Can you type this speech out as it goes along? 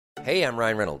Hey, I'm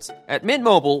Ryan Reynolds. At Mint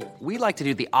Mobile, we like to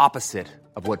do the opposite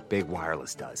of what Big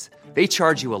Wireless does. They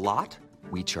charge you a lot,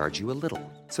 we charge you a little.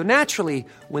 So naturally,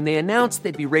 when they announced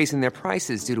they'd be raising their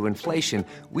prices due to inflation,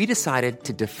 we decided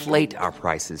to deflate our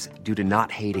prices due to not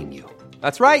hating you.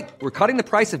 That's right. We're cutting the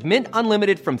price of Mint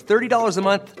Unlimited from $30 a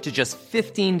month to just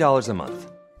 $15 a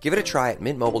month. Give it a try at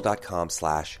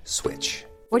mintmobile.com/switch.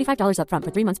 $45 up front for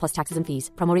 3 months plus taxes and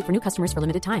fees. Promo rate for new customers for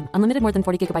limited time. Unlimited more than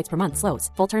 40 gigabytes per month. Slows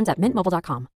full terms at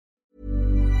mintmobile.com.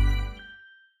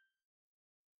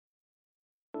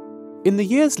 In the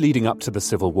years leading up to the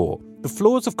Civil War, the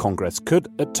floors of Congress could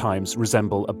at times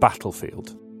resemble a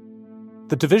battlefield.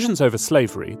 The divisions over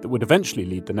slavery that would eventually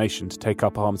lead the nation to take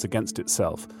up arms against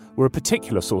itself were a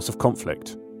particular source of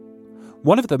conflict.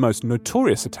 One of the most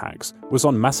notorious attacks was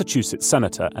on Massachusetts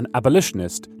Senator and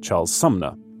abolitionist Charles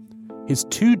Sumner. His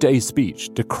 2-day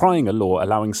speech decrying a law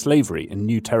allowing slavery in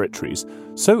new territories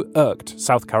so irked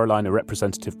South Carolina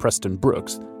Representative Preston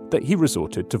Brooks that he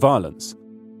resorted to violence.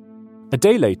 A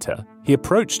day later, he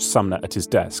approached Sumner at his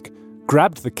desk,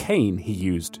 grabbed the cane he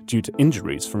used due to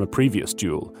injuries from a previous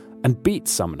duel, and beat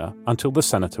Sumner until the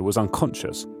senator was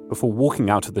unconscious before walking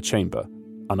out of the chamber,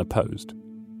 unopposed.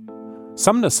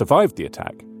 Sumner survived the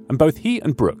attack, and both he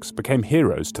and Brooks became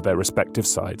heroes to their respective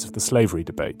sides of the slavery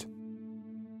debate.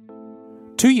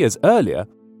 2 years earlier,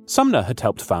 Sumner had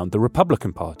helped found the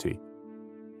Republican Party.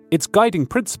 Its guiding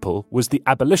principle was the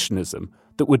abolitionism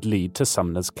that would lead to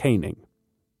Sumner's caning.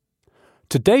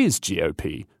 Today's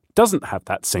GOP doesn't have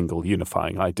that single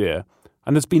unifying idea,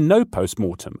 and there's been no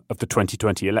post-mortem of the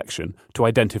 2020 election to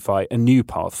identify a new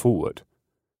path forward.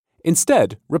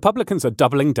 Instead, Republicans are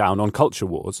doubling down on culture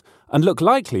wars and look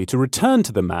likely to return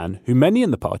to the man who many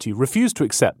in the party refused to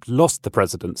accept lost the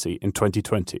presidency in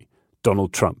 2020,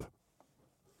 Donald Trump.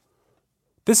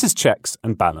 This is Checks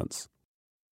and Balance.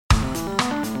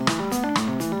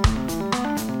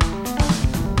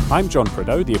 I'm John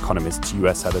Prideaux, The Economist's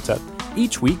US editor.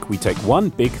 Each week, we take one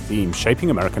big theme shaping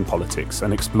American politics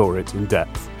and explore it in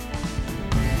depth.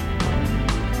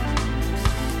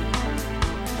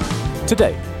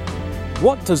 Today,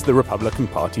 what does the Republican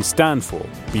Party stand for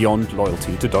beyond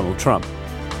loyalty to Donald Trump?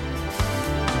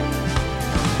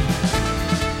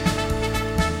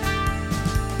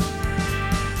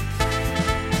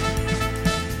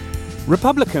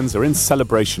 Republicans are in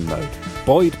celebration mode,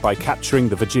 buoyed by capturing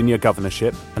the Virginia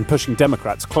governorship and pushing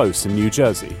Democrats close in New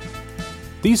Jersey.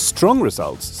 These strong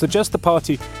results suggest the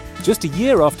party, just a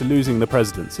year after losing the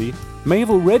presidency, may have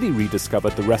already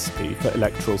rediscovered the recipe for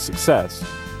electoral success.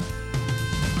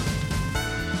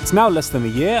 It's now less than a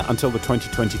year until the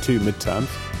 2022 midterms,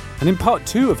 and in part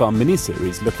 2 of our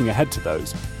mini-series looking ahead to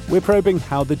those, we're probing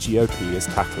how the GOP is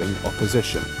tackling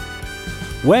opposition.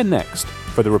 Where next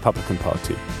for the Republican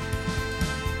Party?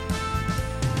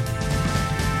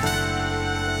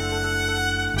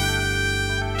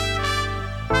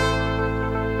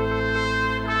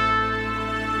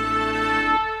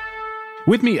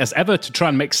 With me, as ever, to try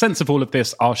and make sense of all of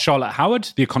this are Charlotte Howard,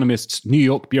 The Economist's New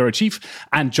York bureau chief,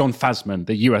 and John Fasman,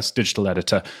 the US digital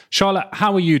editor. Charlotte,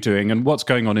 how are you doing, and what's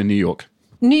going on in New York?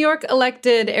 New York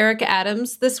elected Eric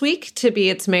Adams this week to be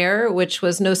its mayor, which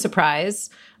was no surprise.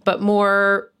 But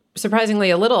more surprisingly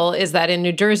a little is that in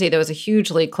New Jersey, there was a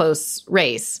hugely close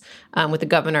race with the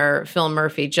governor, Phil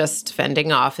Murphy, just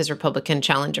fending off his Republican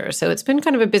challenger. So it's been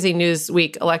kind of a busy news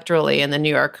week electorally in the New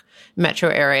York metro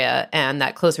area, and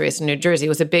that close race in New Jersey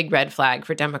was a big red flag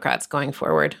for Democrats going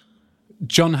forward.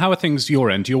 John, how are things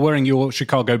your end? You're wearing your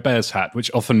Chicago Bears hat,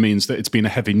 which often means that it's been a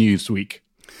heavy news week.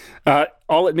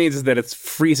 All it means is that it's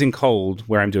freezing cold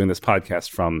where I'm doing this podcast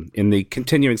from. In the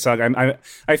continuing saga,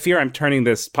 I fear I'm turning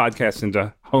this podcast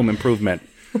into home improvement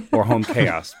or home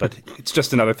chaos, but it's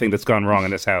just another thing that's gone wrong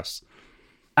in this house.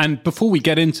 And before we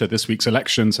get into this week's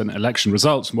elections and election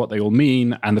results and what they all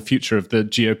mean and the future of the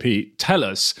GOP, tell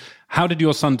us, how did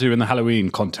your son do in the Halloween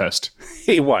contest?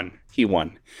 He won. He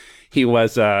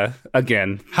was,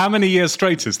 again... How many years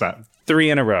straight is that? 3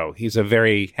 in a row. He's a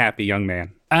very happy young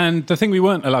man. And the thing we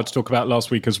weren't allowed to talk about last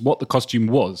week is what the costume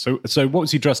was. So what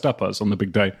was he dressed up as on the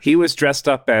big day? He was dressed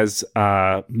up as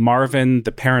Marvin,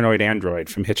 the paranoid android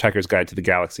from Hitchhiker's Guide to the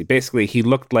Galaxy. Basically, he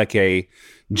looked like a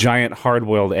giant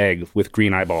hard-boiled egg with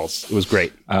green eyeballs. It was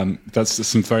great. That's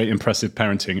some very impressive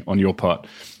parenting on your part.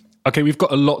 Okay, we've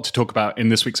got a lot to talk about in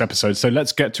this week's episode, so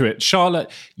let's get to it.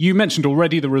 Charlotte, you mentioned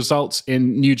already the results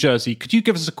in New Jersey. Could you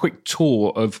give us a quick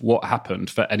tour of what happened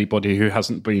for anybody who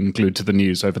hasn't been glued to the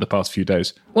news over the past few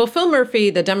days? Well, Phil Murphy,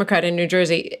 the Democrat in New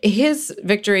Jersey, his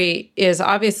victory is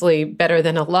obviously better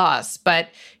than a loss, but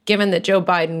given that Joe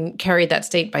Biden carried that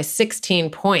state by 16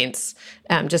 points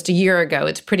just a year ago,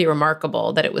 it's pretty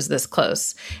remarkable that it was this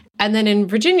close. And then in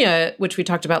Virginia, which we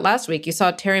talked about last week, you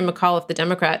saw Terry McAuliffe, the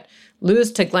Democrat,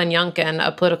 lose to Glenn Youngkin,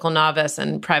 a political novice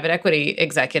and private equity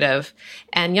executive.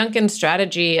 And Youngkin's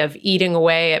strategy of eating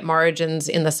away at margins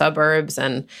in the suburbs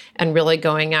and really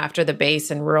going after the base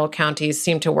in rural counties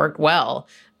seemed to work well.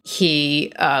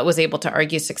 He was able to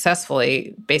argue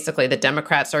successfully, basically, that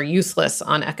Democrats are useless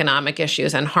on economic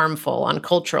issues and harmful on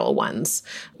cultural ones.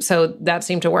 So that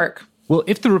seemed to work. Well,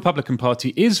 if the Republican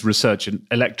Party is resurgent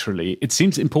electorally, it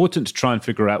seems important to try and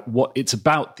figure out what it's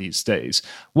about these days.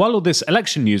 While all this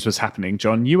election news was happening,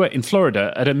 John, you were in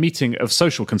Florida at a meeting of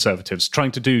social conservatives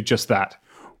trying to do just that.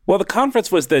 Well, the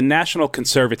conference was the National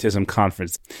Conservatism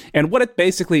Conference. And what it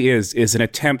basically is an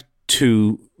attempt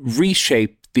to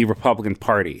reshape the Republican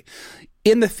Party.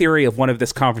 In the theory of one of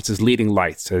this conference's leading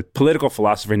lights, a political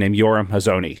philosopher named Yoram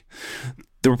Hazony,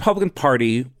 the Republican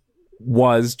Party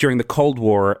was, during the Cold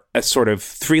War, a sort of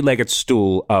three-legged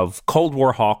stool of Cold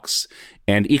War hawks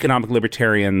and economic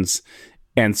libertarians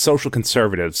and social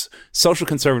conservatives. Social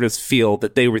conservatives feel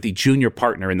that they were the junior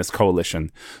partner in this coalition.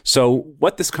 So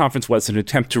what this conference was an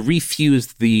attempt to refuse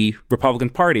the Republican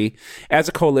Party as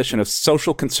a coalition of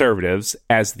social conservatives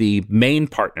as the main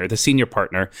partner, the senior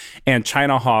partner, and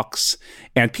China hawks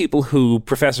and people who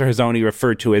Professor Hazony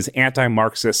referred to as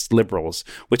anti-Marxist liberals,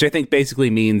 which I think basically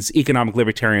means economic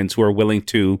libertarians who are willing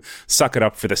to suck it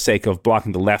up for the sake of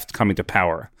blocking the left coming to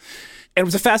power. And it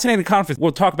was a fascinating conference.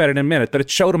 We'll talk about it in a minute, but it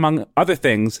showed, among other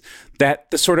things, that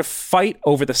the sort of fight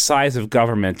over the size of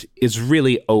government is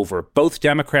really over. Both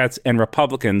Democrats and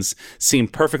Republicans seem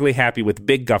perfectly happy with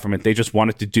big government. They just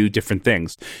wanted to do different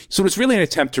things. So it was really an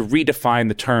attempt to redefine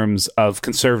the terms of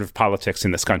conservative politics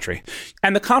in this country.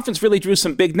 And the conference really drew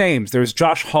some big names. There was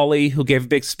Josh Hawley, who gave a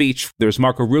big speech. There was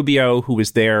Marco Rubio, who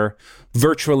was there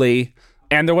virtually.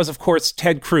 And there was, of course,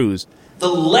 Ted Cruz. The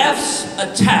left's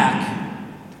attack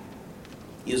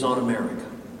is on America.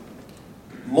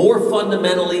 More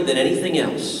fundamentally than anything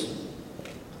else,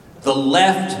 the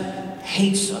left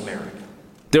hates America.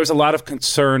 There was a lot of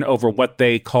concern over what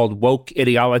they called woke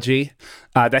ideology.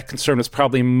 That concern was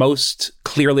probably most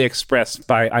clearly expressed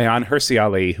by Ayaan Hirsi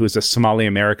Ali, who is a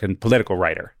Somali-American political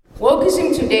writer.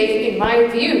 Wokeism today, in my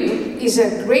view, is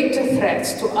a greater threat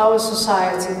to our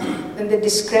society than the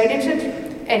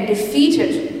discredited and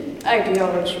defeated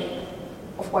ideology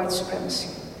of white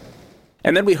supremacy.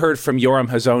 And then we heard from Yoram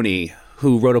Hazony,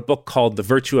 who wrote a book called The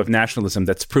Virtue of Nationalism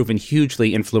that's proven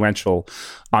hugely influential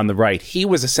on the right. He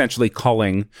was essentially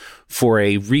calling for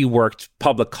a reworked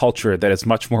public culture that is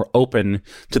much more open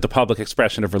to the public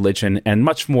expression of religion and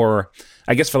much more,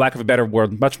 I guess for lack of a better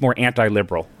word, much more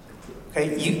anti-liberal. Okay,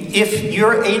 if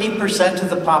you're 80% of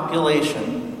the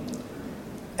population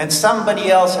and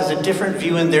somebody else has a different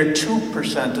view and they're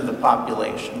 2% of the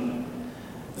population,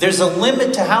 there's a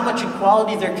limit to how much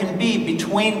equality there can be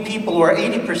between people who are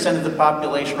 80% of the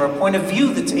population or a point of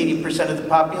view that's 80% of the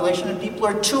population and people who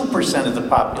are 2% of the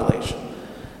population.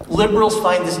 Liberals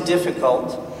find this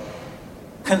difficult.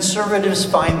 Conservatives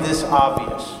find this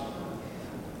obvious.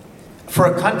 For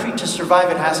a country to survive,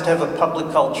 it has to have a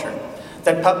public culture.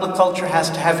 That public culture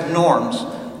has to have norms.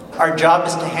 Our job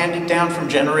is to hand it down from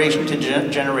generation to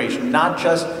generation, not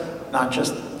just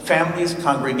families,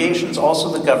 congregations,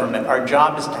 also the government. Our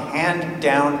job is to hand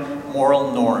down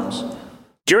moral norms.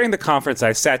 During the conference,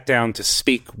 I sat down to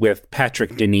speak with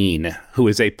Patrick Deneen, who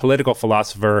is a political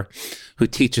philosopher who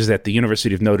teaches at the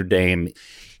University of Notre Dame.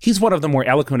 He's one of the more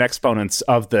eloquent exponents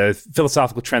of the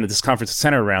philosophical trend that this conference is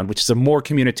centered around, which is a more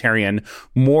communitarian,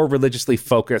 more religiously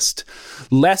focused,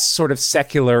 less sort of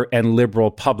secular and liberal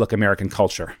public American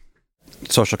culture.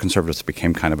 Social conservatives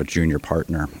became kind of a junior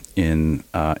partner in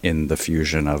the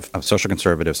fusion of social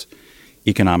conservatives,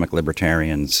 economic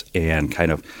libertarians, and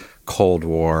kind of Cold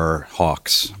War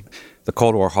hawks. The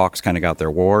Cold War hawks kind of got their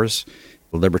wars.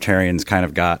 The libertarians kind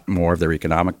of got more of their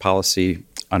economic policy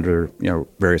under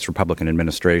various Republican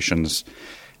administrations.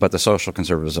 But the social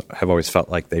conservatives have always felt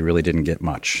like they really didn't get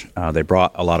much. They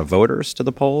brought a lot of voters to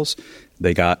the polls.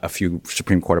 They got a few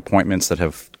Supreme Court appointments that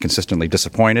have consistently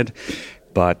disappointed.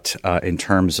 But in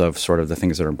terms of sort of the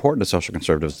things that are important to social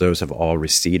conservatives, those have all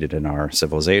receded in our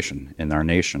civilization, in our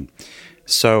nation.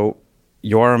 So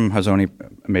Yoram Hazony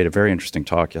made a very interesting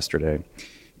talk yesterday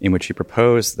in which he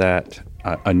proposed that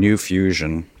a new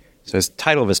fusion, so his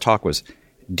title of his talk was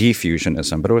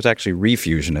Defusionism, but it was actually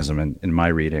Refusionism in my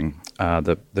reading.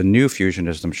 The new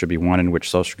fusionism should be one in which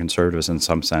social conservatives in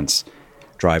some sense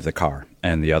drive the car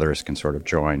and the others can sort of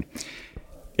join.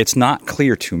 It's not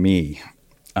clear to me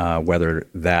whether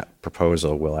that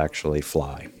proposal will actually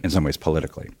fly in some ways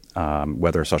politically.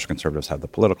 whether social conservatives have the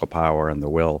political power and the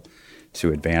will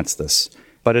to advance this.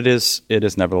 But it is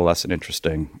nevertheless an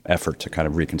interesting effort to kind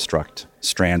of reconstruct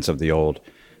strands of the old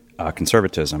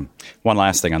conservatism. One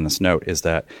last thing on this note is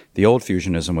that the old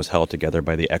fusionism was held together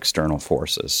by the external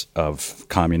forces of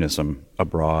communism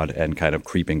abroad and kind of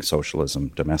creeping socialism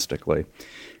domestically.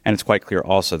 And it's quite clear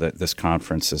also that this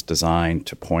conference is designed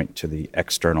to point to the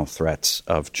external threats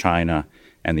of China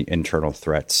and the internal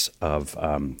threats of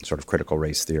sort of critical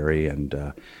race theory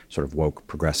and sort of woke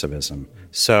progressivism.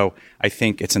 So I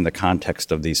think it's in the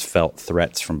context of these felt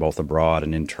threats from both abroad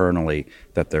and internally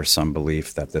that there's some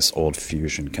belief that this old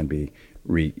fusion can be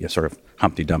sort of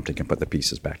Humpty Dumpty can put the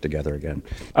pieces back together again.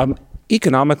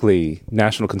 Economically,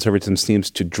 national conservatism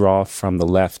seems to draw from the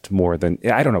left more than,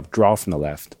 draw from the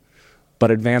left,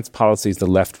 but advance policies the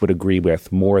left would agree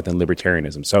with more than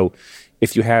libertarianism. So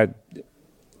if you had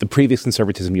the previous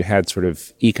conservatism, you had sort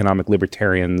of economic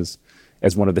libertarians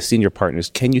as one of the senior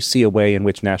partners. Can you see a way in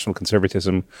which national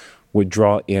conservatism would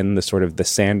draw in the sort of the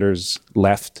Sanders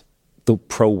left, the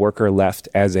pro-worker left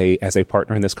as a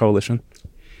partner in this coalition?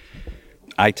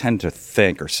 I tend to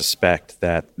think or suspect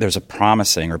that there's a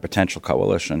promising or potential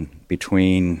coalition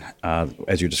between,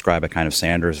 as you describe, a kind of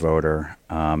Sanders voter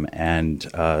and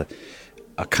a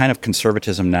kind of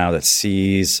conservatism now that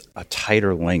sees a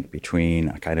tighter link between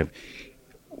a kind of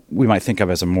we might think of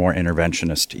as a more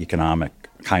interventionist economic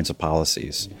kinds of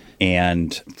policies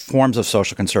and forms of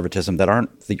social conservatism that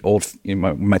aren't the old, we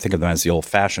might think of them as the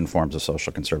old-fashioned forms of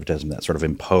social conservatism that sort of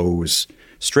impose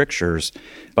strictures,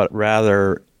 but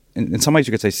rather, in some ways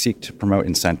you could say, seek to promote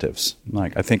incentives.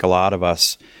 Like I think a lot of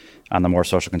us on the more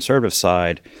social conservative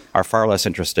side are far less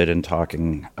interested in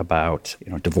talking about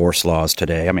divorce laws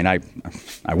today. I mean, I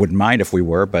wouldn't mind if we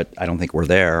were, but I don't think we're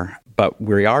there. But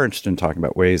we are interested in talking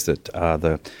about ways that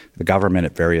the government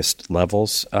at various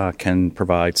levels can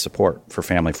provide support for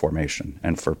family formation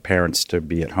and for parents to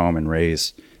be at home and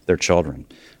raise their children.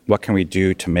 What can we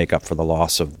do to make up for the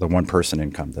loss of the one-person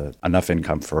income, enough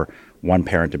income for one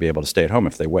parent to be able to stay at home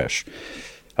if they wish?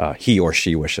 He or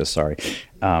she wishes, sorry.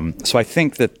 So I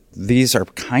think that these are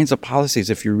kinds of policies.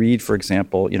 If you read, for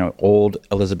example, old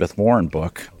Elizabeth Warren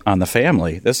book on the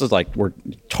family, this is like we're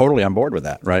totally on board with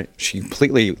that, right? She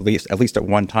completely, at least at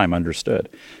one time, understood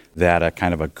that a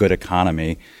kind of a good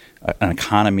economy, an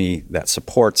economy that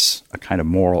supports a kind of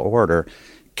moral order,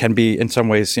 can be in some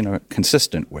ways,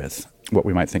 consistent with what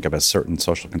we might think of as certain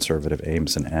social conservative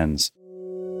aims and ends.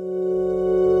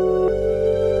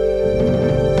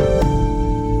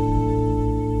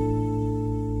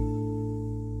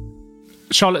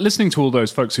 Charlotte, listening to all those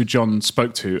folks who John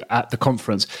spoke to at the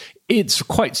conference, it's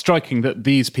quite striking that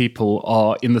these people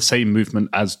are in the same movement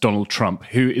as Donald Trump,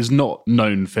 who is not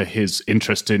known for his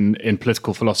interest in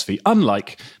political philosophy,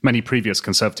 unlike many previous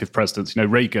conservative presidents.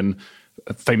 Reagan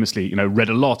famously, read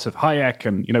a lot of Hayek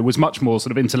and, was much more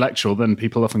sort of intellectual than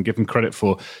people often give him credit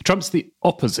for. Trump's the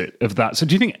opposite of that. So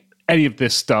do you think any of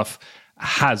this stuff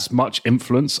has much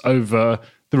influence over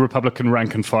the Republican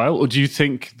rank and file, or do you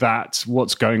think that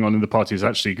what's going on in the party is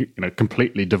actually,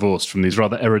 completely divorced from these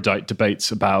rather erudite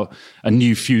debates about a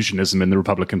new fusionism in the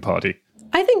Republican Party?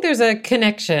 I think there's a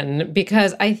connection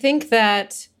because I think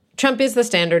that Trump is the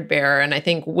standard bearer and I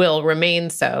think will remain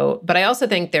so. But I also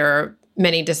think there are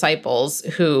many disciples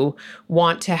who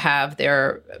want to have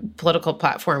their political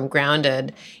platform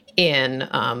grounded in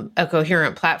a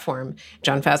coherent platform.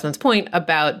 John Fasman's point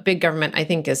about big government, I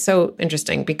think, is so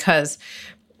interesting because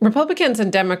Republicans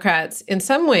and Democrats in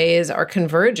some ways are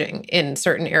converging in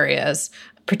certain areas,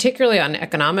 particularly on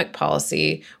economic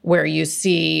policy, where you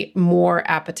see more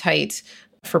appetite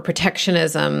for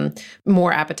protectionism,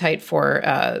 more appetite for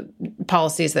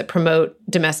policies that promote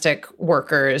domestic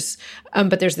workers.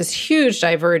 But there's this huge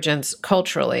divergence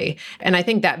culturally. And I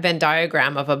think that Venn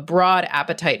diagram of a broad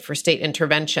appetite for state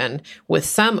intervention with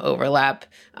some overlap,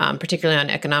 particularly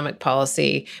on economic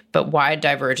policy, but wide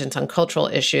divergence on cultural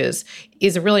issues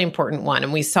is a really important one.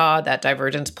 And we saw that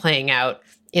divergence playing out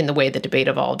in the way the debate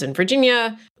evolved in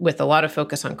Virginia, with a lot of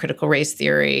focus on critical race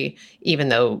theory, even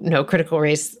though no critical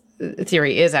race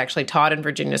theory is actually taught in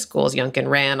Virginia schools. Youngkin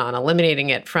ran on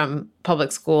eliminating it from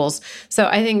public schools. So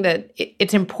I think that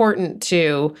it's important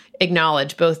to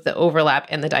acknowledge both the overlap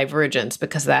and the divergence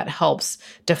because that helps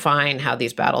define how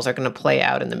these battles are going to play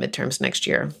out in the midterms next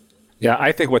year. Yeah,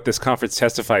 I think what this conference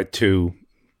testified to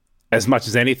as much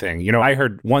as anything, I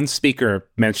heard one speaker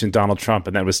mention Donald Trump,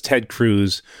 and that was Ted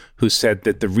Cruz, who said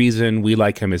that the reason we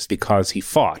like him is because he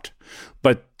fought.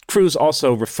 But Cruz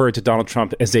also referred to Donald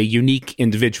Trump as a unique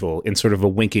individual in sort of a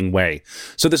winking way.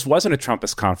 So this wasn't a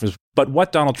Trumpist conference. But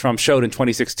what Donald Trump showed in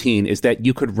 2016 is that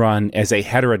you could run as a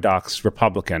heterodox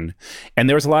Republican. And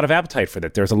there was a lot of appetite for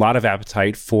that. There's a lot of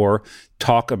appetite for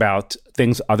talk about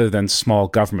things other than small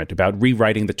government, about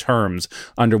rewriting the terms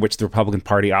under which the Republican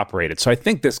Party operated. So I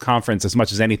think this conference, as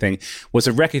much as anything, was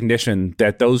a recognition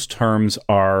that those terms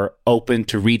are open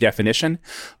to redefinition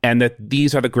and that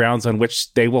these are the grounds on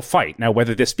which they will fight. Now,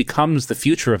 whether this becomes the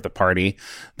future of the party,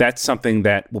 that's something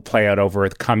that will play out over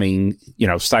the coming,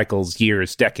 cycles,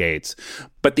 years, decades.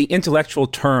 But the intellectual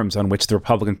terms on which the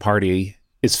Republican Party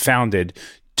is founded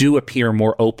do appear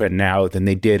more open now than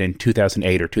they did in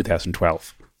 2008 or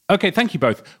 2012. Okay, thank you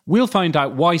both. We'll find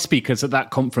out why speakers at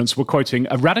that conference were quoting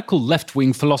a radical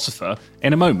left-wing philosopher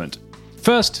in a moment.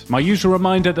 First, my usual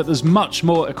reminder that there's much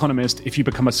more Economist if you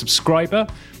become a subscriber.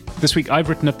 This week, I've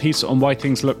written a piece on why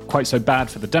things look quite so bad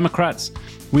for the Democrats.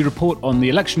 We report on the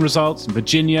election results in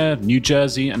Virginia, New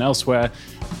Jersey, and elsewhere.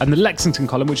 And the Lexington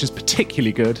column, which is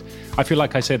particularly good, I feel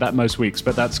like I say that most weeks,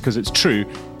 but that's because it's true,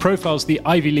 profiles the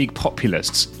Ivy League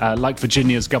populists, like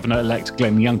Virginia's Governor-elect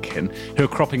Glenn Youngkin, who are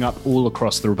cropping up all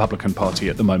across the Republican Party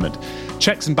at the moment.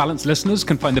 Checks and Balance listeners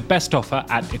can find the best offer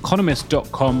at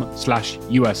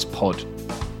economist.com/USpod.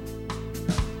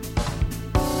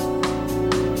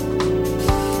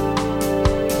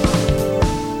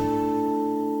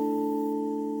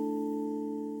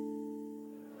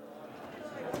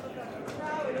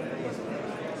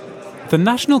 The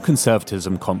National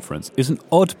Conservatism Conference is an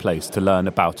odd place to learn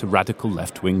about a radical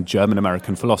left-wing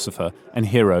German-American philosopher and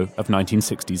hero of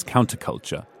 1960s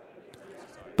counterculture.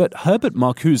 But Herbert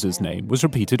Marcuse's name was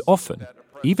repeated often,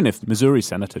 even if Missouri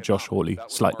Senator Josh Hawley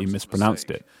slightly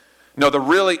mispronounced it. No, the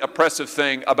really oppressive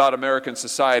thing about American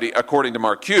society, according to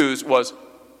Marcuse, was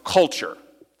culture.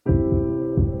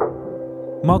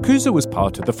 Marcuse was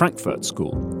part of the Frankfurt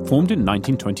School, formed in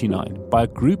 1929 by a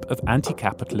group of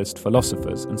anti-capitalist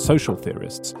philosophers and social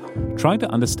theorists trying to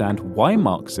understand why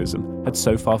Marxism had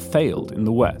so far failed in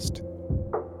the West.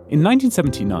 In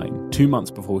 1979, 2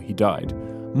 months before he died,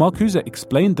 Marcuse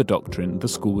explained the doctrine the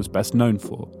school was best known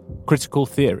for, critical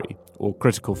theory or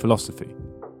critical philosophy.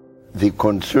 The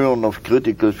concern of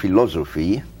critical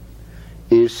philosophy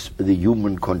is the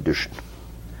human condition.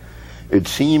 It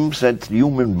seems that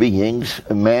human beings,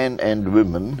 men and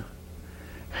women,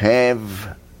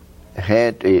 have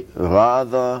had a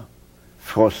rather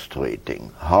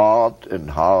frustrating, hard and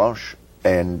harsh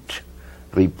and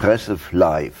repressive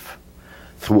life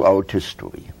throughout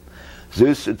history.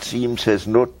 This, it seems, has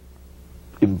not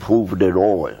improved at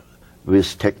all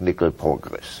with technical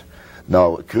progress.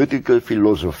 Now, critical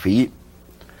philosophy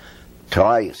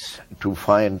tries to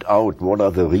find out what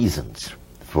are the reasons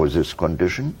for this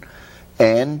condition,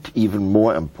 and, even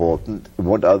more important,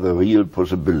 what are the real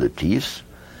possibilities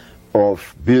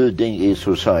of building a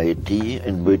society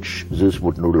in which this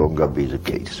would no longer be the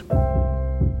case.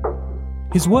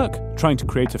 His work, trying to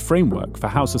create a framework for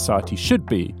how society should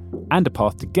be, and a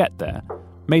path to get there,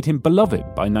 made him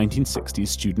beloved by 1960s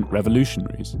student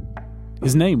revolutionaries.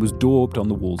 His name was daubed on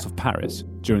the walls of Paris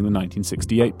during the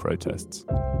 1968 protests.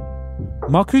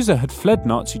 Marcuse had fled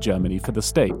Nazi Germany for the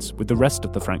States with the rest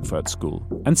of the Frankfurt School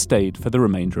and stayed for the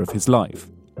remainder of his life.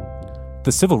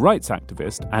 The civil rights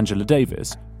activist Angela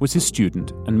Davis was his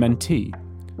student and mentee.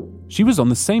 She was on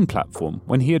the same platform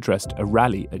when he addressed a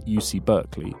rally at UC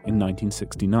Berkeley in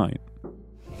 1969.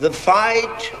 The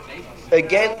fight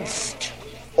against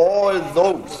all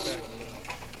those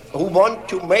who want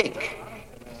to make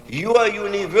your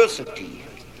university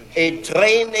a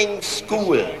training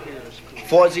school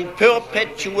for the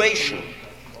perpetuation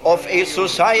of a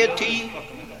society,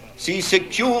 the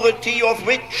security of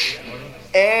which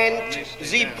and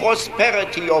the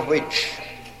prosperity of which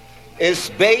is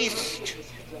based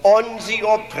on the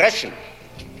oppression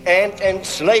and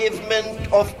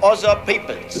enslavement of other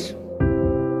peoples.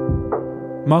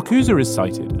 Marcuse is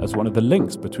cited as one of the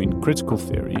links between critical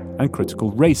theory and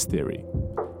critical race theory.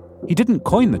 He didn't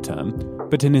coin the term,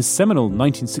 but in his seminal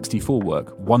 1964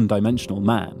 work, One-Dimensional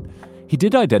Man, he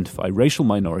did identify racial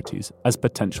minorities as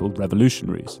potential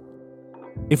revolutionaries.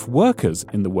 If workers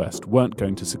in the West weren't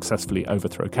going to successfully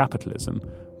overthrow capitalism,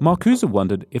 Marcuse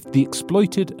wondered if the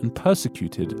exploited and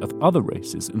persecuted of other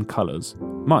races and colours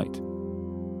might.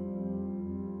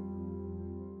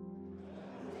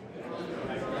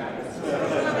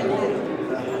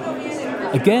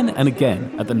 Again and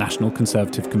again at the National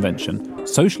Conservative Convention,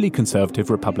 socially conservative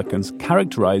Republicans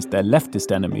characterized their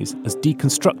leftist enemies as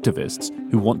deconstructivists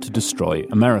who want to destroy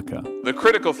America. The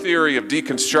critical theory of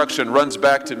deconstruction runs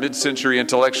back to mid-century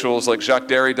intellectuals like Jacques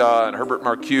Derrida and Herbert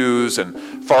Marcuse, and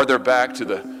farther back to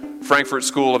the Frankfurt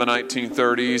School of the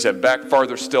 1930s, and back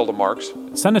farther still to Marx.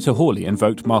 Senator Hawley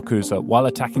invoked Marcuse while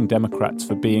attacking Democrats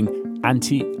for being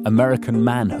anti-American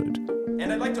manhood.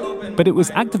 But it was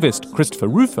activist Christopher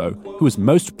Rufo who was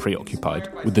most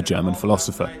preoccupied with the German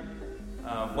philosopher.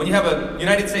 When you have a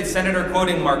United States senator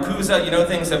quoting Marcuse, you know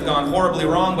things have gone horribly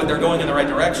wrong, but they're going in the right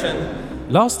direction.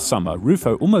 Last summer,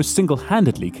 Rufo almost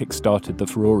single-handedly kick-started the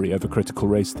furore over critical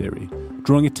race theory,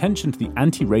 drawing attention to the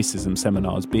anti-racism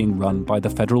seminars being run by the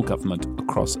federal government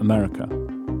across America.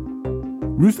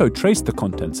 Rufo traced the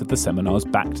contents of the seminars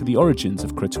back to the origins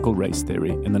of critical race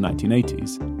theory in the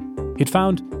 1980s. He'd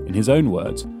found, in his own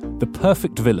words, the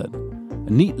perfect villain, a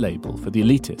neat label for the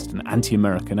elitist and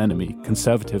anti-American enemy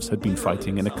conservatives had been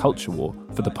fighting in a culture war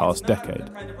for the past decade.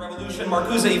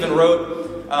 Marcuse even wrote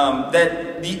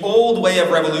that the old way of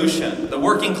revolution, the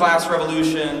working class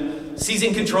revolution,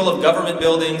 seizing control of government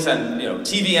buildings and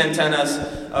TV antennas,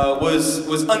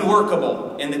 was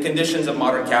unworkable in the conditions of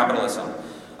modern capitalism.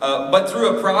 But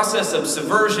through a process of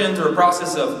subversion, through a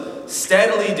process of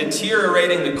steadily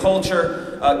deteriorating the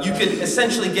culture, you could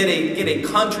essentially get a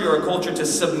country or a culture to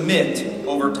submit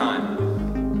over time.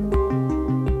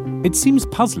 It seems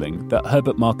puzzling that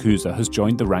Herbert Marcuse has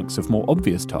joined the ranks of more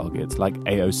obvious targets like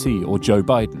AOC or Joe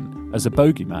Biden as a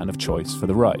bogeyman of choice for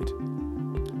the right.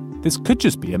 This could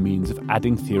just be a means of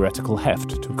adding theoretical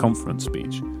heft to a conference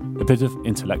speech, a bit of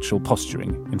intellectual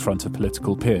posturing in front of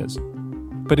political peers.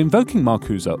 But invoking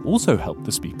Marcuse also helped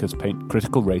the speakers paint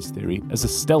critical race theory as a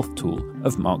stealth tool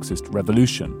of Marxist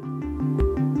revolution.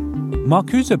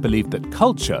 Marcuse believed that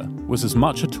culture was as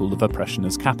much a tool of oppression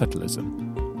as capitalism,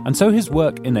 and so his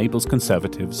work enables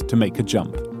conservatives to make a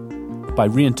jump. By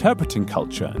reinterpreting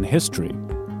culture and history,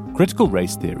 critical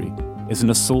race theory is an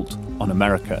assault on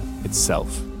America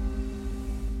itself.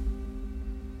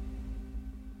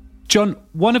 John,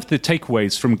 one of the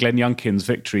takeaways from Glenn Youngkin's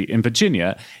victory in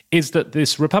Virginia is that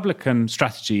this Republican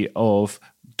strategy of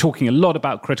talking a lot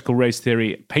about critical race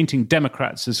theory, painting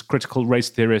Democrats as critical race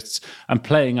theorists, and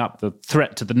playing up the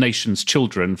threat to the nation's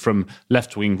children from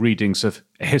left-wing readings of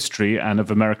history and of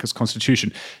America's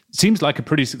Constitution seems like a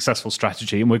pretty successful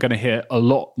strategy, and we're going to hear a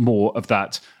lot more of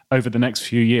that over the next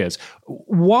few years.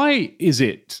 Why is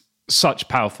it such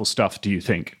powerful stuff, do you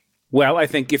think? Well, I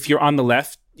think if you're on the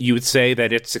left, you would say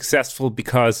that it's successful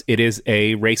because it is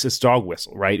a racist dog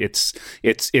whistle, right?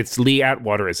 It's Lee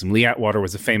Atwaterism. Lee Atwater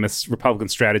was a famous Republican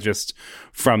strategist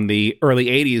from the early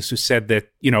 80s who said that,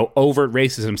 overt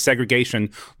racism,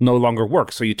 segregation no longer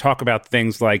works. So you talk about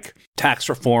things like tax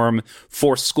reform,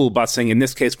 forced school busing, in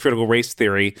this case, critical race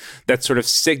theory, that sort of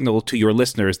signal to your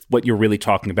listeners what you're really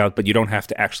talking about, but you don't have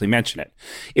to actually mention it.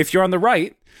 If you're on the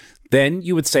right, then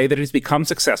you would say that it has become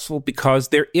successful because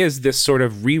there is this sort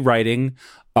of rewriting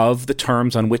of the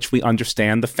terms on which we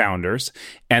understand the founders,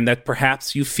 and that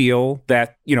perhaps you feel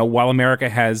that, while America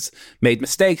has made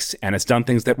mistakes and has done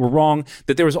things that were wrong,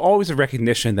 that there was always a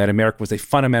recognition that America was a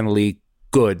fundamentally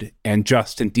good and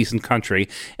just and decent country,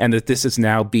 and that this is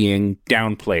now being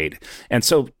downplayed. And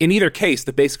so in either case,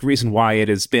 the basic reason why it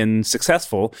has been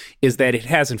successful is that it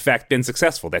has in fact been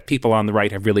successful, that people on the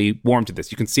right have really warmed to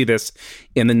this. You can see this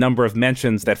in the number of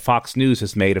mentions that Fox News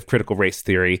has made of critical race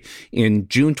theory. In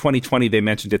June 2020, they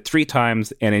mentioned it 3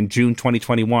 times, and in June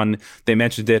 2021, they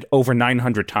mentioned it over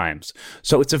 900 times.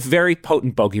 So it's a very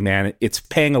potent bogeyman. It's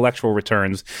paying electoral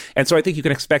returns. And so I think you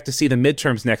can expect to see the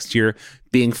midterms next year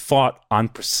being fought on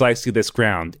precisely this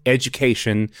ground: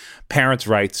 education, parents'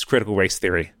 rights, critical race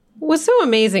theory. What's so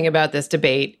amazing about this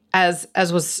debate, as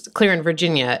was clear in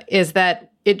Virginia, is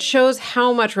that it shows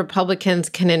how much Republicans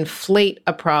can inflate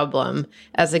a problem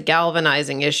as a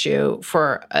galvanizing issue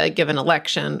for a given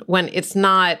election when it's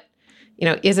not,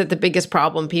 is it the biggest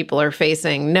problem people are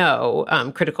facing? No,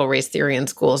 critical race theory in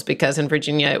schools, because in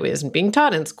Virginia it isn't being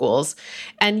taught in schools.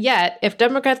 And yet, if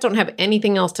Democrats don't have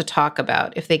anything else to talk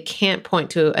about, if they can't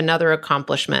point to another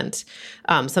accomplishment,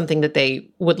 something that they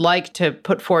would like to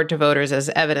put forward to voters as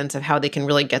evidence of how they can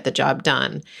really get the job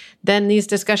done, then these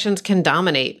discussions can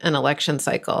dominate an election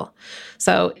cycle.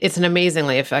 So it's an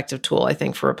amazingly effective tool, I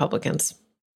think, for Republicans.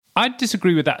 I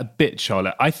disagree with that a bit,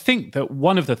 Charlotte. I think that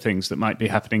one of the things that might be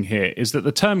happening here is that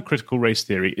the term critical race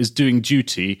theory is doing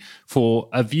duty for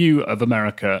a view of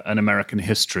America and American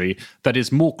history that is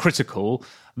more critical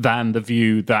than the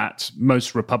view that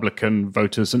most Republican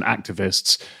voters and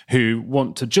activists who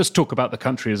want to just talk about the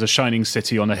country as a shining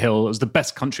city on a hill, as the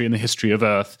best country in the history of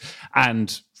Earth,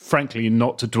 and frankly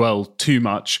not to dwell too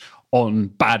much on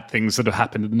bad things that have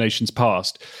happened in the nation's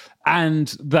past. And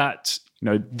that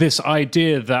this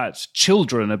idea that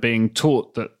children are being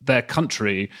taught that their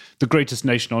country, the greatest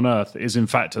nation on earth, is in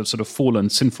fact a sort of fallen,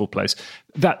 sinful place.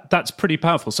 That's pretty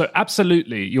powerful. So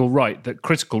absolutely, you're right that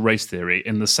critical race theory,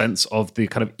 in the sense of the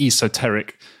kind of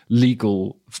esoteric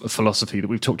legal philosophy that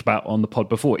we've talked about on the pod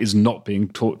before, is not being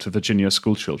taught to Virginia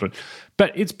school children.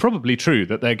 But it's probably true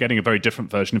that they're getting a very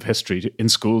different version of history in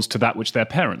schools to that which their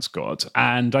parents got.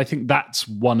 And I think that's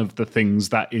one of the things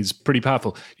that is pretty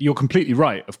powerful. You're completely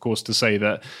right, of course, to say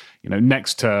that,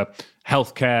 next to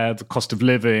healthcare, the cost of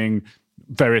living,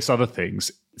 various other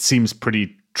things, seems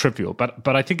pretty trivial.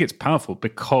 But I think it's powerful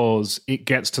because it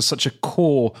gets to such a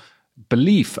core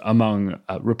belief among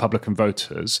Republican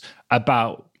voters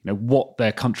about what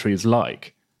their country is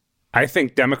like. I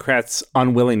think Democrats'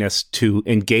 unwillingness to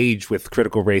engage with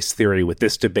critical race theory with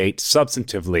this debate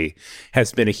substantively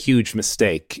has been a huge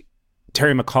mistake.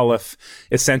 Terry McAuliffe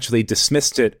essentially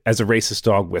dismissed it as a racist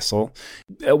dog whistle.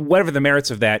 Whatever the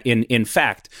merits of that, in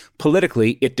fact,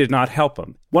 politically, it did not help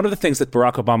him. One of the things that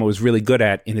Barack Obama was really good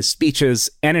at in his speeches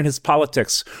and in his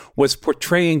politics was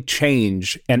portraying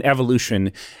change and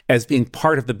evolution as being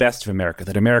part of the best of America,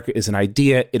 that America is an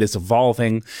idea, it is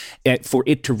evolving, and for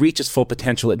it to reach its full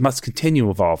potential, it must continue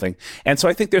evolving. And so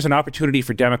I think there's an opportunity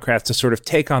for Democrats to sort of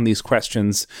take on these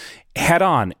questions head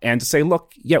on and to say,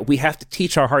 look, yeah, we have to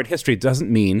teach our hard history. It doesn't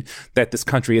mean that this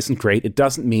country isn't great. It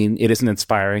doesn't mean it isn't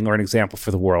inspiring or an example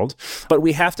for the world. But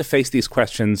we have to face these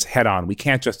questions head on. We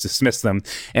can't just dismiss them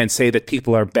and say that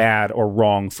people are bad or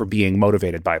wrong for being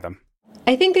motivated by them.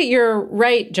 I think that you're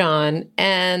right, John.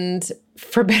 And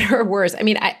for better or worse,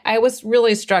 I was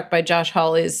really struck by Josh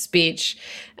Hawley's speech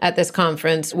at this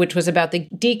conference, which was about the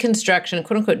deconstruction,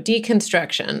 quote unquote,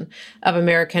 deconstruction of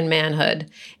American manhood,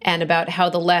 and about how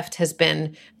the left has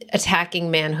been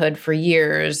attacking manhood for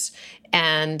years.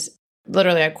 And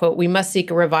literally, I quote, "We must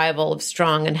seek a revival of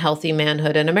strong and healthy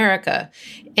manhood in America."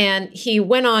 And he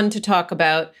went on to talk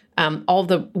about all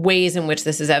the ways in which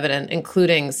this is evident,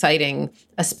 including citing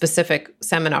a specific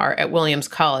seminar at Williams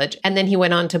College. And then he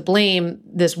went on to blame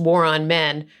this war on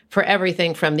men for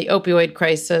everything from the opioid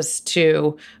crisis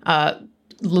to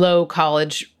low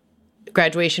college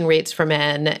graduation rates for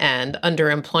men and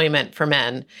underemployment for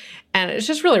men. And it's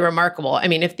just really remarkable.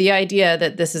 If the idea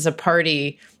that this is a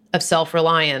party of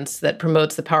self-reliance that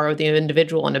promotes the power of the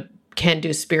individual and a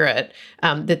can-do spirit,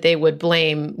 that they would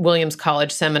blame Williams College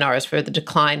seminars for the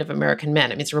decline of American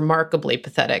men. It's remarkably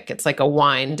pathetic. It's like a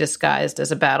whine disguised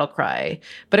as a battle cry.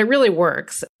 But it really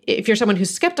works. If you're someone who's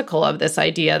skeptical of this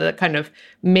idea, that kind of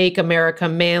make America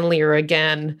manlier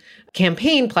again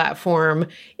campaign platform,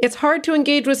 it's hard to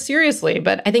engage with seriously.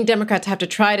 But I think Democrats have to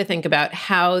try to think about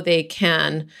how they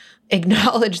can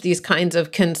acknowledge these kinds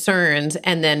of concerns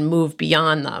and then move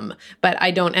beyond them. But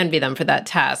I don't envy them for that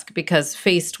task, because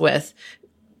faced with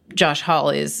Josh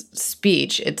Hawley's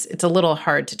speech, it's a little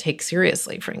hard to take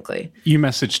seriously, frankly. You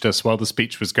messaged us while the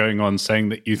speech was going on saying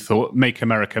that you thought "Make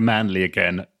America Manly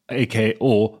Again," aka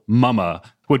or "Mama,"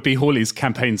 would be Hawley's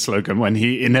campaign slogan when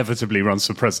he inevitably runs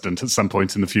for president at some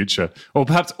point in the future, or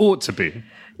perhaps ought to be.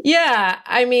 Yeah,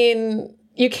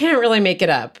 you can't really make it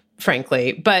up,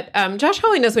 frankly. But Josh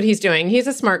Hawley knows what he's doing. He's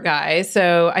a smart guy.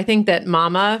 So I think that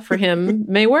 "Mama" for him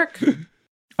may work.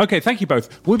 Okay, thank you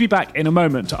both. We'll be back in a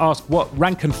moment to ask what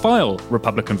rank and file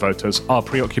Republican voters are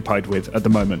preoccupied with at the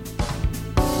moment.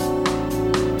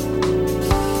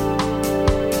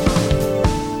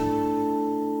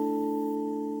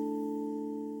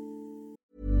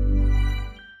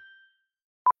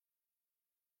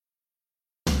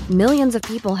 Millions of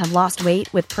people have lost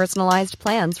weight with personalized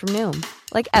plans from Noom.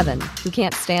 Like Evan, who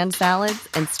can't stand salads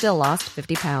and still lost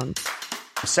 50 pounds.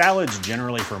 Salads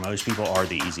generally for most people are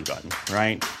the easy button,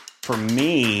 right? For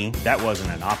me, that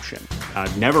wasn't an option.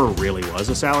 I never really was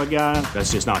a salad guy.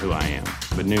 That's just not who I am.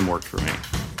 But Noom worked for me.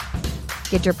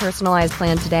 Get your personalized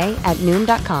plan today at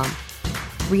Noom.com.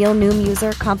 Real Noom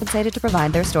user compensated to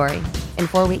provide their story. In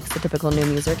 4 weeks, the typical Noom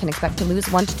user can expect to lose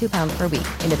 1 to 2 pounds per week.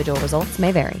 Individual results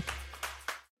may vary.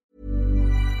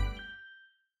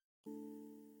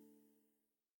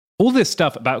 All this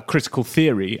stuff about critical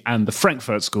theory and the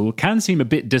Frankfurt School can seem a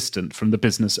bit distant from the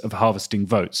business of harvesting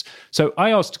votes. So I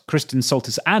asked Kristin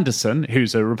Soltis Anderson,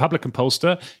 who's a Republican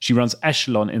pollster, she runs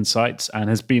Echelon Insights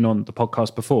and has been on the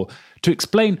podcast before, to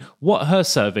explain what her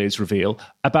surveys reveal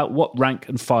about what rank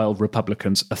and file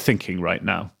Republicans are thinking right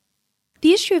now.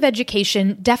 The issue of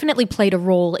education definitely played a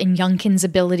role in Youngkin's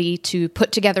ability to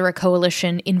put together a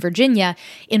coalition in Virginia.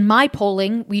 In my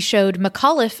polling, we showed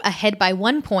McAuliffe ahead by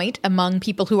 1 point among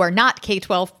people who are not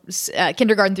K-12,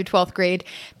 kindergarten through 12th grade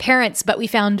parents, but we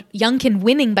found Youngkin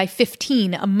winning by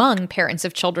 15 among parents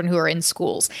of children who are in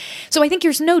schools. So I think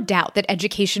there's no doubt that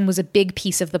education was a big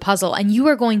piece of the puzzle, and you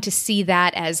are going to see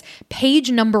that as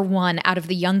page number 1 out of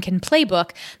the Youngkin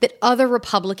playbook that other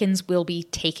Republicans will be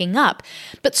taking up.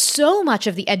 But so much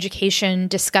of the education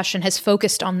discussion has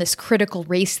focused on this critical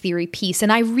race theory piece,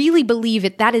 and I really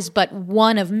believe that is but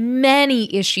one of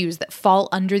many issues that fall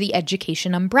under the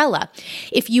education umbrella.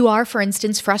 If you are, for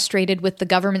instance, frustrated with the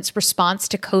government's response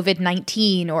to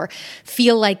COVID-19 or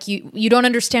feel like you don't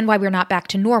understand why we're not back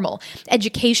to normal,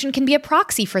 education can be a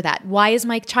proxy for that. Why is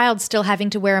my child still having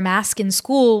to wear a mask in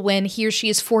school when he or she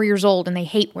is 4 years old and they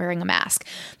hate wearing a mask?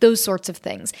 Those sorts of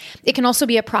things. It can also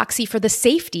be a proxy for the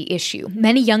safety issue.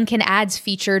 Many Youngkin ads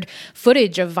featured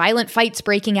footage of violent fights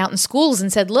breaking out in schools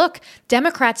and said, look,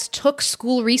 Democrats took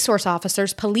school resource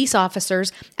officers, police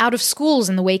officers, out of schools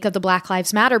in the wake of the Black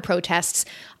Lives Matter protests.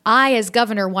 I, as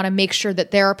governor, want to make sure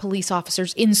that there are police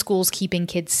officers in schools keeping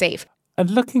kids safe. And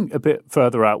looking a bit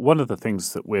further out, one of the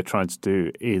things that we're trying to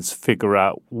do is figure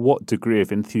out what degree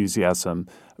of enthusiasm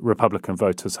Republican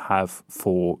voters have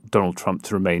for Donald Trump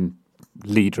to remain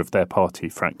leader of their party,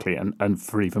 frankly, and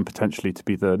for even potentially to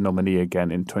be the nominee again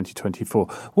in 2024.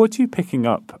 What are you picking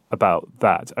up about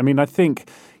that? I mean, I think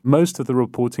most of the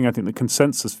reporting, I think the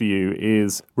consensus view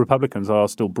is Republicans are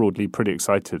still broadly pretty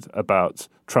excited about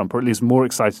Trump, or at least more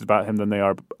excited about him than they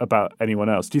are about anyone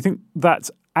else. Do you think that's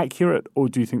accurate, or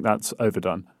do you think that's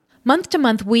overdone? Month to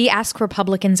month, we ask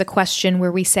Republicans a question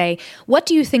where we say, what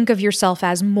do you think of yourself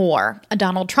as more, a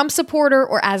Donald Trump supporter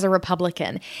or as a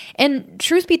Republican? And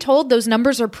truth be told, those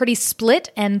numbers are pretty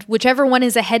split, and whichever one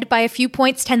is ahead by a few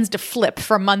points tends to flip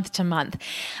from month to month.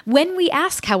 When we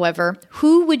ask, however,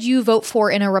 who would you vote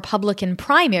for in a Republican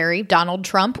primary, Donald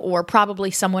Trump or probably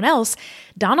someone else,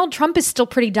 Donald Trump is still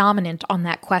pretty dominant on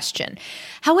that question.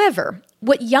 However,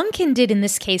 what Youngkin did in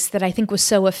this case that I think was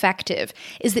so effective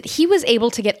is that he was able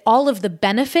to get all of the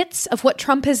benefits of what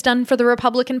Trump has done for the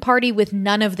Republican Party with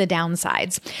none of the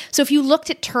downsides. So if you looked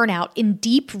at turnout in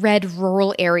deep red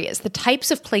rural areas, the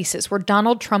types of places where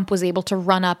Donald Trump was able to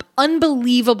run up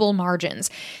unbelievable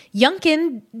margins,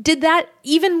 Youngkin did that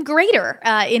even greater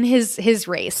in his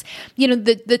race. You know,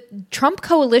 the Trump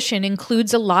coalition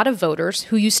includes a lot of voters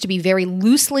who used to be very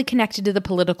loosely connected to the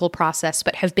political process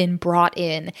but have been brought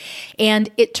in. And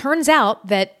it turns out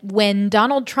that when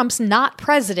Donald Trump's not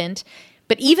president,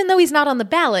 but even though he's not on the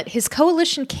ballot, his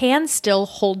coalition can still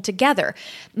hold together.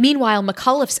 Meanwhile,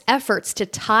 McAuliffe's efforts to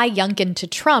tie Youngkin to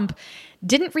Trump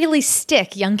didn't really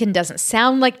stick. Youngkin doesn't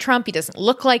sound like Trump. He doesn't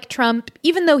look like Trump.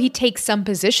 Even though he takes some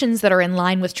positions that are in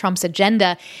line with Trump's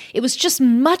agenda, it was just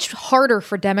much harder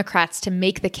for Democrats to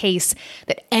make the case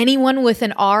that anyone with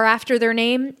an R after their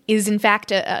name is in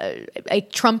fact a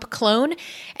Trump clone.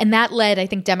 And that led, I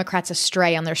think, Democrats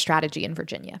astray on their strategy in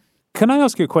Virginia. Can I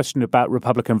ask you a question about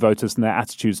Republican voters and their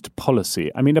attitudes to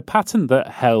policy? I mean, a pattern that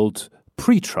held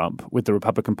pre-Trump with the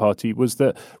Republican Party was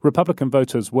that Republican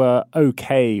voters were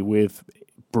okay with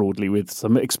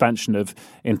some expansion of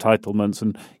entitlements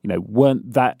and,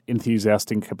 weren't that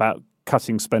enthusiastic about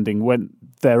cutting spending when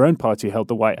their own party held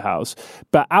the White House.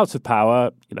 But out of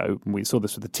power, we saw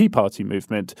this with the Tea Party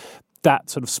movement, that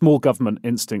sort of small government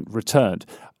instinct returned.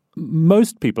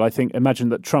 Most people, I think, imagine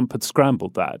that Trump had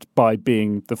scrambled that by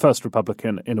being the first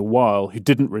Republican in a while who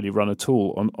didn't really run at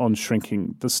all on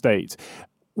shrinking the state.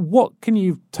 What can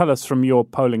you tell us from your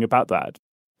polling about that?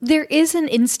 There is an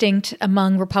instinct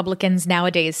among Republicans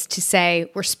nowadays to say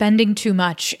we're spending too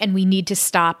much and we need to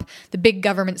stop the big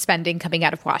government spending coming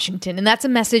out of Washington. And that's a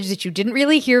message that you didn't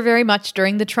really hear very much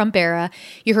during the Trump era.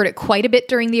 You heard it quite a bit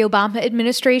during the Obama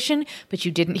administration, but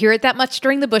you didn't hear it that much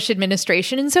during the Bush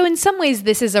administration. And so in some ways,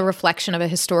 this is a reflection of a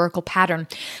historical pattern.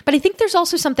 But I think there's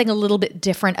also something a little bit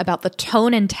different about the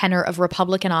tone and tenor of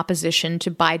Republican opposition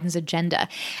to Biden's agenda.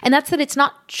 And that's that it's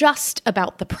not just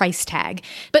about the price tag,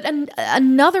 but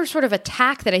another sort of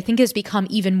attack that I think has become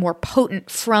even more potent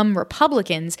from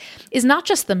Republicans is not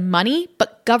just the money,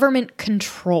 but government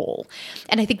control.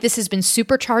 And I think this has been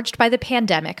supercharged by the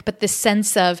pandemic, but this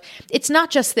sense of it's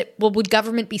not just that, well, would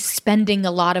government be spending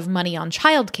a lot of money on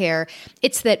childcare?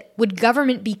 It's that would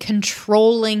government be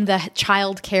controlling the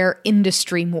childcare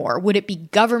industry more? Would it be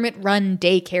government-run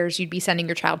daycares you'd be sending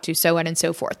your child to, so on and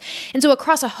so forth? And so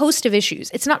across a host of issues,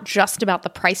 it's not just about the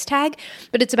price tag,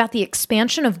 but it's about the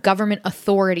expansion of government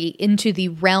authority into the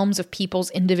realms of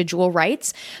people's individual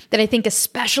rights that I think,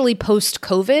 especially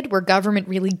post-COVID, where government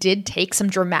really did take some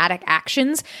dramatic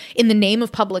actions in the name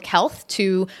of public health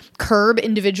to curb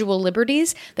individual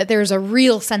liberties, that there's a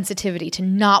real sensitivity to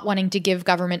not wanting to give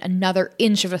government another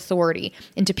inch of authority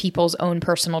into people's own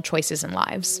personal choices and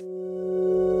lives.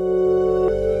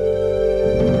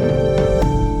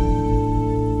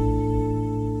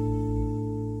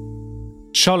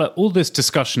 Charlotte, all this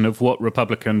discussion of what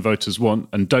Republican voters want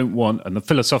and don't want and the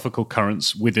philosophical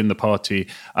currents within the party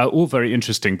are all very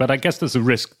interesting. But I guess there's a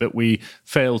risk that we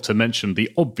fail to mention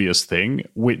the obvious thing,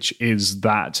 which is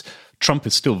that Trump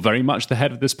is still very much the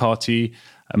head of this party.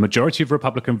 A majority of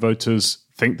Republican voters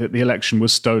think that the election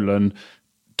was stolen.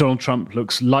 Donald Trump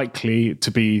looks likely to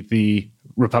be the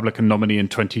Republican nominee in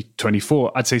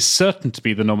 2024. I'd say certain to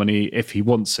be the nominee if he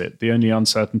wants it. The only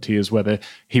uncertainty is whether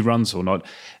he runs or not.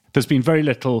 There's been very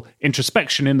little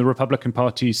introspection in the Republican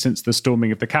Party since the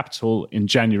storming of the Capitol in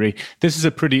January. This is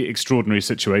a pretty extraordinary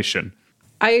situation.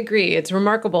 I agree. It's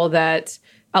remarkable that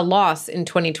a loss in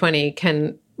 2020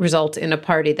 can result in a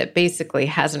party that basically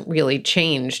hasn't really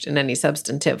changed in any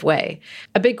substantive way.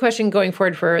 A big question going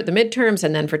forward for the midterms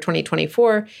and then for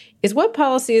 2024 is what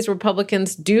policies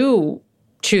Republicans do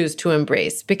choose to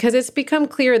embrace, because it's become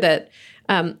clear that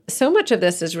so much of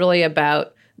this is really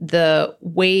about the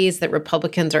ways that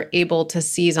Republicans are able to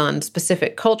seize on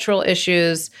specific cultural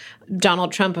issues.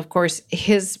 Donald Trump, of course,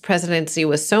 his presidency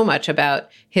was so much about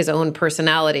his own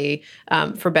personality,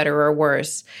 for better or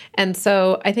worse. And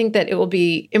so I think that it will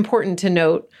be important to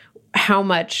note how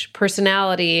much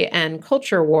personality and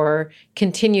culture war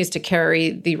continues to carry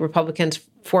the Republicans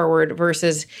forward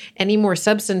versus any more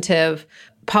substantive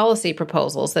policy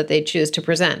proposals that they choose to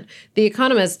present. The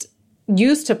Economist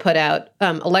used to put out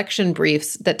election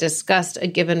briefs that discussed a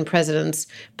given president's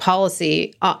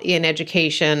policy in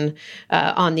education,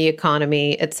 on the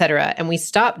economy, et cetera. And we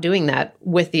stopped doing that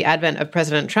with the advent of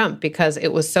President Trump because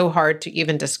it was so hard to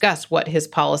even discuss what his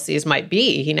policies might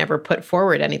be. He never put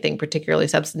forward anything particularly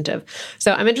substantive.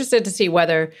 So I'm interested to see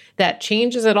whether that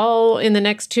changes at all in the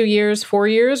next 2 years, 4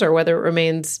 years, or whether it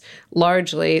remains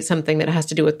largely something that has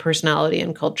to do with personality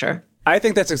and culture. I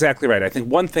think that's exactly right. I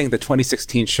think one thing that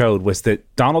 2016 showed was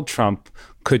that Donald Trump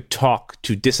could talk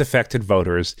to disaffected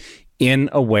voters in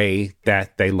a way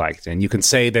that they liked. And you can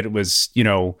say that it was,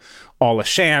 all a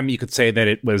sham. You could say that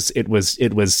it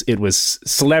was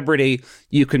celebrity.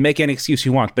 You can make any excuse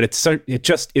you want, but it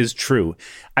just is true.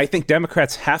 I think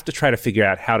Democrats have to try to figure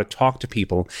out how to talk to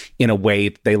people in a way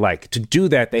that they like. To do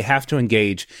that, they have to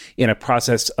engage in a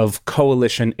process of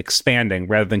coalition expanding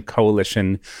rather than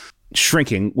coalition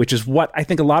shrinking, which is what I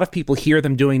think a lot of people hear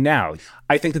them doing now.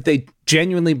 I think that they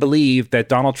genuinely believe that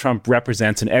Donald Trump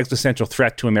represents an existential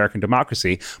threat to American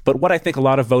democracy. But what I think a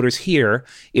lot of voters hear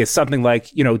is something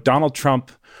like, Donald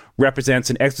Trump represents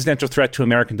an existential threat to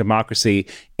American democracy.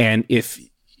 And if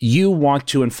you want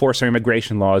to enforce our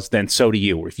immigration laws, then so do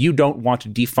you. Or if you don't want to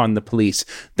defund the police,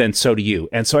 then so do you.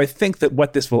 And so I think that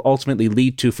what this will ultimately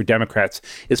lead to for Democrats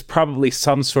is probably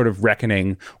some sort of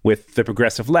reckoning with the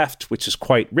progressive left, which is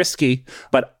quite risky.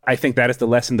 But I think that is the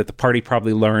lesson that the party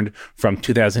probably learned from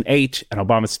 2008 and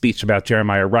Obama's speech about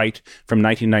Jeremiah Wright, from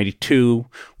 1992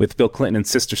 with Bill Clinton and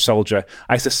Sister Souljah.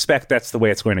 I suspect that's the way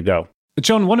it's going to go.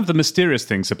 John, one of the mysterious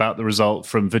things about the result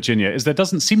from Virginia is there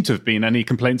doesn't seem to have been any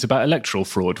complaints about electoral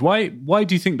fraud. Why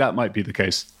do you think that might be the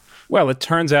case? Well, it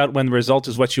turns out when the result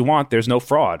is what you want, there's no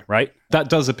fraud, right? That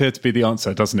does appear to be the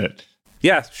answer, doesn't it?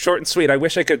 Yeah, short and sweet. I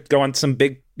wish I could go on some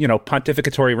big,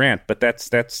 pontificatory rant, but that's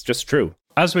just true.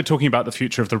 As we're talking about the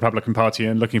future of the Republican Party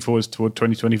and looking forward toward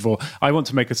 2024, I want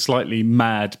to make a slightly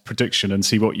mad prediction and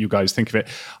see what you guys think of it.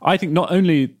 I think not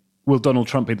only will Donald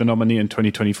Trump be the nominee in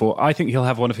 2024, I think he'll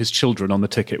have one of his children on the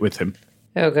ticket with him.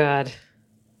 Oh, God.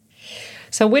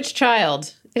 So which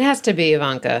child? It has to be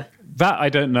Ivanka. That I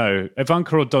don't know.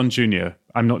 Ivanka or Don Jr.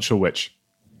 I'm not sure which.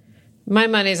 My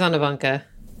money's on Ivanka.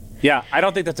 Yeah, I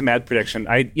don't think that's a mad prediction.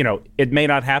 It may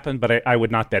not happen, but I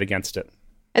would not bet against it.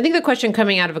 I think the question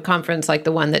coming out of a conference like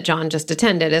the one that John just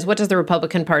attended is, what does the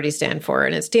Republican Party stand for?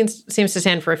 And it seems to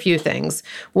stand for a few things.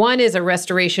 One is a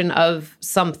restoration of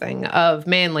something, of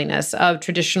manliness, of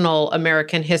traditional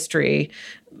American history.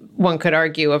 One could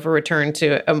argue of a return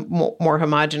to a more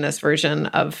homogenous version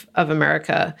of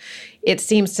America. It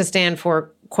seems to stand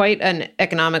for quite an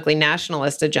economically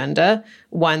nationalist agenda,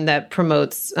 one that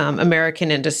promotes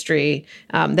American industry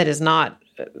that is not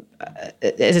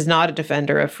a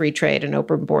defender of free trade and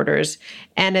open borders.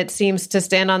 And it seems to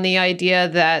stand on the idea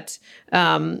that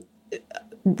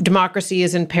democracy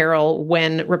is in peril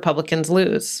when Republicans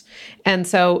lose. And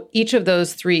so each of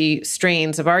those three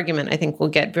strains of argument, I think, will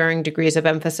get varying degrees of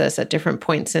emphasis at different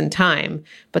points in time.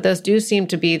 But those do seem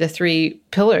to be the three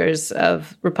pillars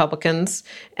of Republicans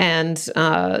and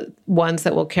ones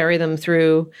that will carry them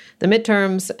through the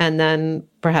midterms and then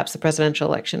perhaps the presidential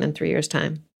election in 3 years'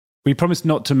 time. We promised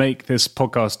not to make this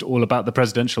podcast all about the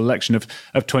presidential election of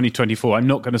 2024. I'm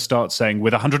not going to start saying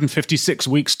with 156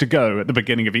 weeks to go at the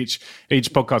beginning of each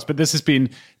podcast, but this has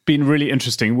been really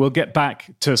interesting. We'll get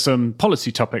back to some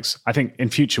policy topics, I think, in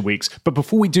future weeks. But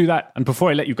before we do that, and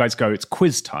before I let you guys go, it's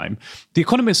quiz time. The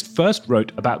Economist first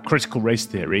wrote about critical race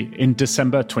theory in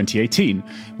December 2018.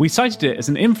 We cited it as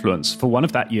an influence for one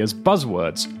of that year's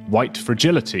buzzwords, white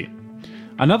fragility.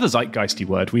 Another zeitgeisty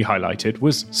word we highlighted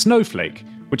was snowflake,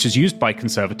 which is used by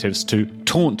conservatives to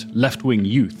taunt left-wing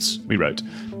youths, we wrote.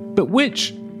 But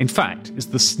which, in fact, is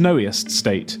the snowiest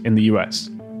state in the US?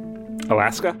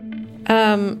 Alaska?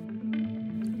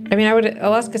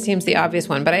 Alaska seems the obvious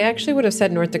one, but I actually would have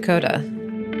said North Dakota.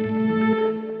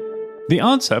 The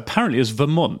answer apparently is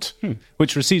Vermont,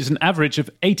 which receives an average of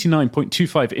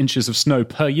 89.25 inches of snow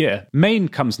per year. Maine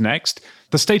comes next.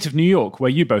 The state of New York,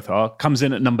 where you both are, comes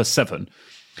in at number 7.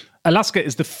 Alaska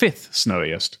is the 5th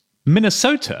snowiest.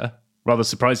 Minnesota, rather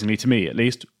surprisingly to me at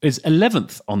least, is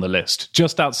 11th on the list,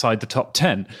 just outside the top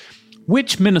 10.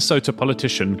 Which Minnesota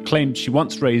politician claimed she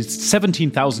once raised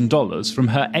 $17,000 from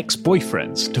her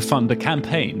ex-boyfriends to fund a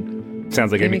campaign?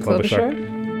 Sounds like Amy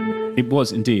Klobuchar. It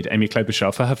was indeed Amy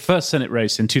Klobuchar. For her first Senate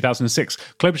race in 2006,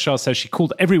 Klobuchar says she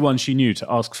called everyone she knew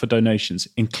to ask for donations,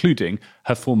 including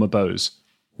her former beaux.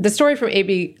 The story from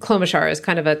Amy Klobuchar is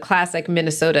kind of a classic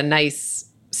Minnesota nice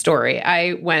story.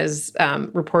 I was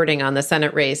reporting on the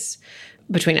Senate race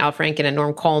between Al Franken and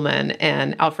Norm Coleman,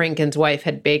 and Al Franken's wife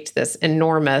had baked this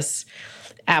enormous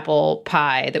apple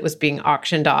pie that was being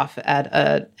auctioned off at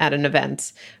an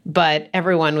event. But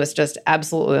everyone was just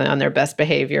absolutely on their best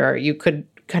behavior. You could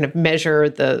kind of measure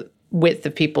the width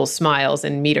of people's smiles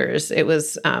in meters. It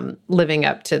was living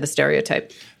up to the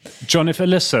stereotype. John, if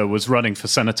Alyssa was running for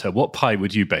senator, what pie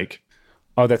would you bake?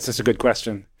 Oh, that's just a good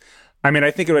question. I mean,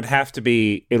 I think it would have to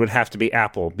be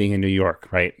apple, being in New York,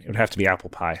 right? It would have to be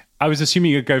apple pie. I was assuming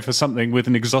you'd go for something with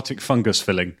an exotic fungus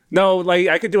filling. No, like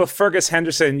I could do a Fergus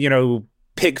Henderson,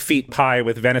 pig feet pie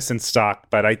with venison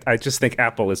stock, but I just think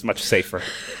apple is much safer.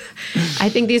 I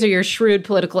think these are your shrewd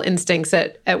political instincts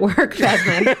at work,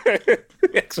 Desmond.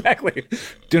 Exactly.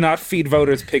 Do not feed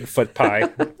voters pig foot pie.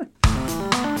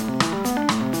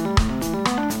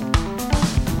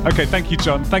 Okay, thank you,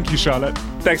 John. Thank you, Charlotte.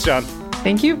 Thanks, John.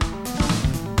 Thank you.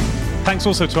 Thanks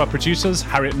also to our producers,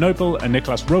 Harriet Noble and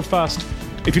Nicholas Rofast.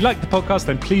 If you like the podcast,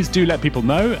 then please do let people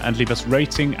know and leave us a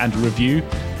rating and a review.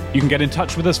 You can get in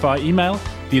touch with us via email.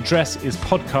 The address is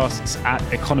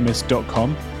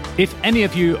podcasts@economist.com. If any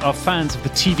of you are fans of the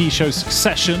TV show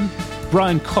Succession,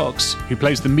 Brian Cox, who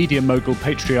plays the media mogul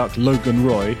patriarch Logan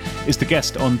Roy, is the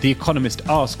guest on The Economist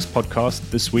Asks podcast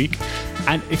this week.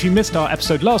 And if you missed our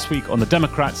episode last week on the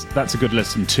Democrats, that's a good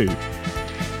listen too.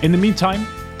 In the meantime,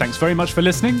 thanks very much for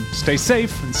listening. Stay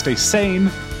safe and stay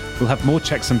sane. We'll have more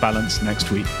checks and balance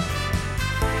next week.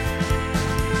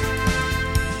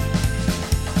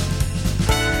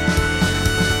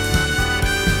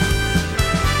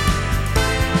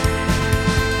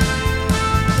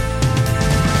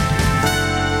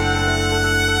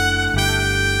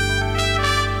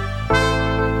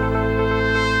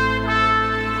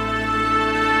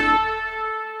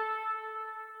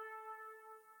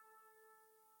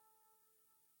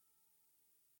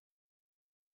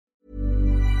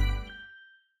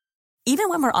 Even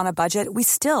when we're on a budget, we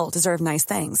still deserve nice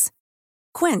things.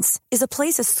 Quince is a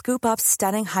place to scoop up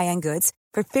stunning high-end goods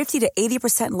for 50 to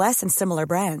 80% less than similar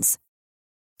brands.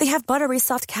 They have buttery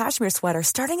soft cashmere sweaters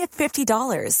starting at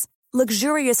 $50,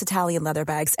 luxurious Italian leather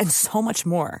bags, and so much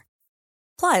more.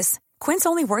 Plus, Quince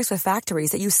only works with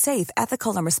factories that use safe,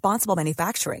 ethical, and responsible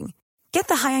manufacturing. Get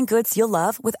the high-end goods you'll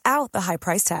love without the high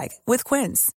price tag with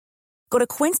Quince. Go to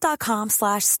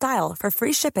quince.com/style for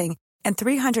free shipping and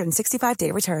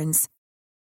 365-day returns.